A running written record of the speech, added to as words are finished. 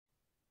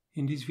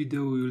In this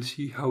video we will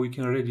see how we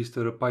can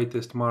register a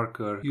Pytest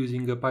marker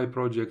using a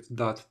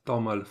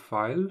pyproject.toml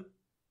file.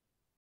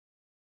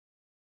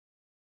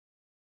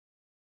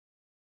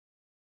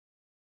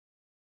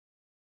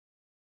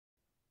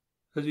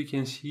 As you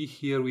can see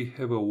here we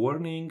have a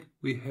warning,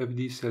 we have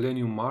this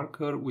Selenium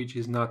marker which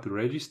is not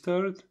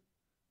registered.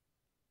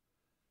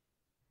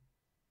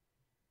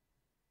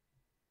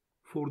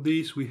 For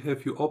this we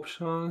have few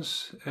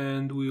options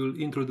and we will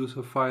introduce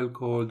a file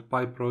called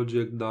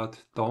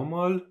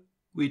pyproject.toml,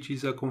 which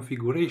is a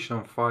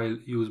configuration file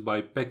used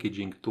by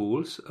packaging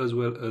tools as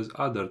well as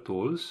other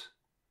tools.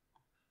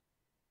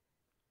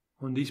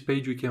 On this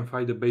page we can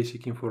find the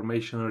basic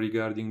information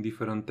regarding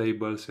different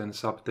tables and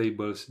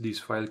subtables this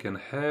file can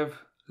have,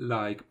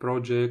 like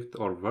project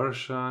or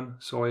version,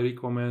 so I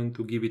recommend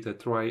to give it a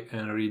try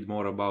and read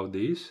more about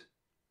this.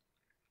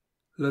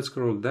 Let's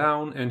scroll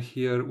down and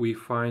here we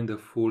find a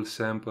full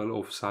sample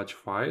of such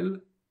file.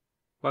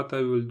 What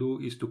I will do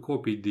is to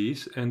copy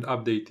this and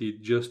update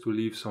it just to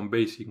leave some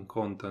basic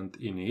content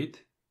in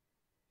it.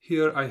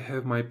 Here I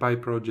have my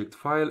pyproject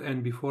file,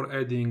 and before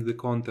adding the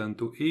content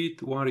to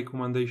it, one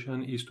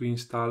recommendation is to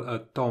install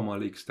a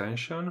TOML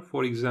extension,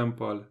 for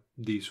example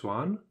this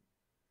one.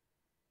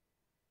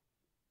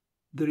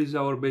 There is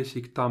our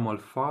basic TOML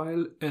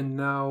file, and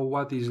now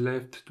what is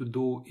left to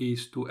do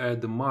is to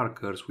add the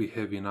markers we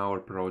have in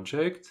our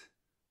project.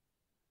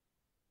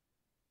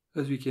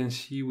 As we can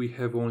see we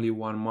have only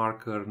one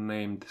marker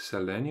named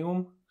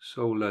Selenium,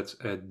 so let's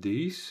add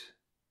this.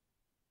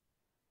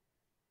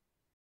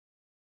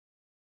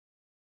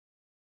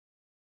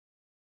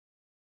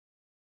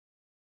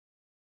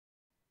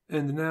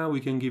 And now we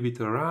can give it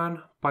a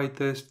run,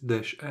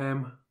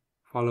 pytest-m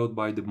followed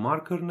by the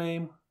marker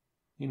name,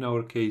 in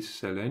our case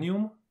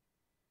Selenium.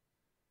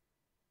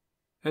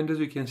 And as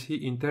we can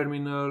see in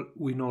terminal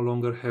we no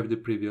longer have the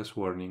previous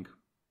warning.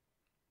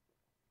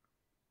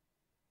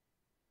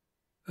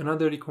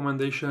 Another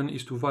recommendation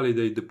is to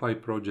validate the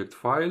pyproject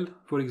file.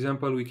 For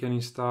example, we can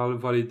install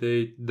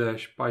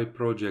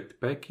validate-pyproject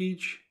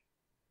package.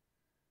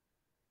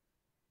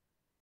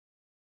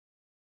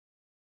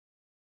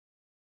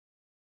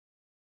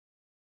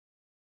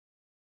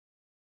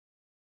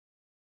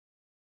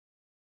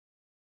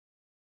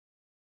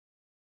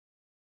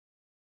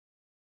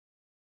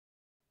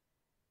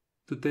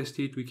 To test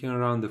it, we can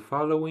run the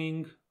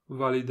following: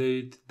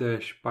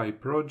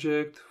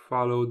 validate-pyproject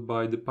followed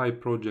by the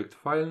pyproject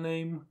file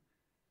name,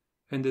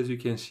 and as you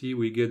can see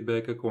we get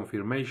back a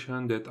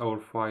confirmation that our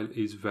file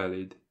is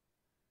valid.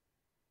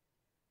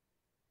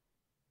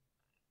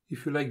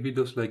 If you like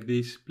videos like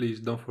this, please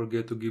don't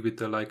forget to give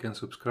it a like and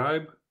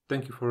subscribe.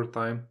 Thank you for your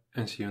time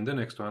and see you in the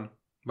next one.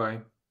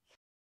 Bye.